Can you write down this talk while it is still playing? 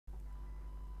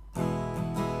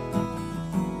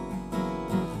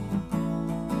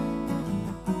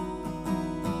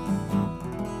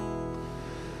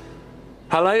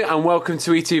Hello and welcome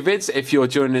to E2 Vids if you're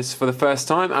joining us for the first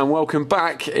time, and welcome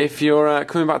back if you're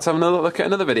coming back to have another look at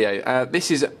another video.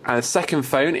 This is a second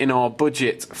phone in our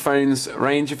budget phones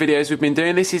range of videos we've been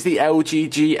doing. This is the LG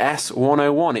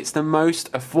GS101. It's the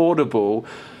most affordable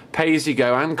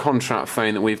pay-as-you-go and contract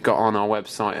phone that we've got on our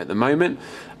website at the moment.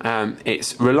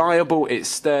 It's reliable, it's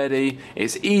sturdy,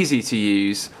 it's easy to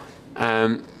use,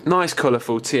 nice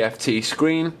colourful TFT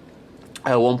screen.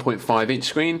 A 1.5 inch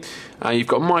screen. You've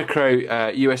got micro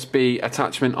USB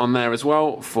attachment on there as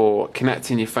well for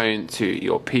connecting your phone to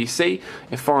your PC.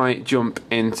 If I jump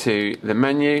into the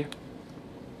menu,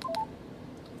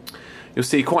 you'll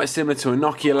see quite similar to a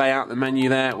Nokia layout, the menu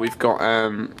there. We've got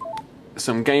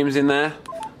some games in there.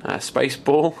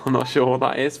 Spaceball, I'm not sure what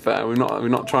that is, but we've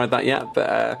not tried that yet.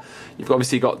 But you've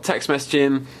obviously got text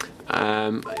messaging,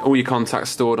 all your contacts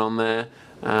stored on there.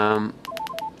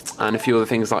 And a few other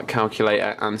things like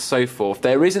calculator and so forth.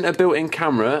 There isn't a built-in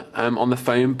camera on the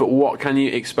phone, but what can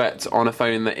you expect on a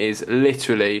phone that is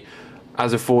literally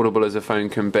as affordable as a phone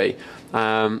can be?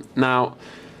 Now,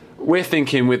 we're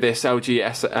thinking with this LG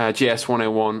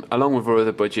GS101, along with our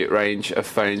other budget range of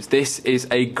phones, this is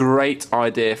a great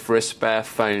idea for a spare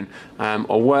phone,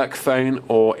 a work phone,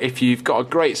 or if you've got a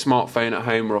great smartphone at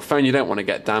home or a phone you don't want to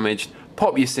get damaged.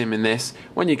 Pop your SIM in this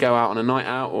when you go out on a night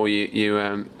out, or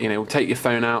you know, take your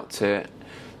phone out to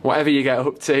whatever you get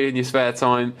up to in your spare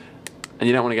time and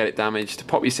you don't want to get it damaged.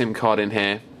 Pop your SIM card in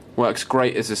here. Works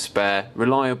great as a spare,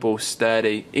 reliable,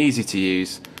 sturdy, easy to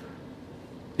use.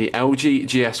 The LG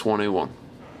GS101.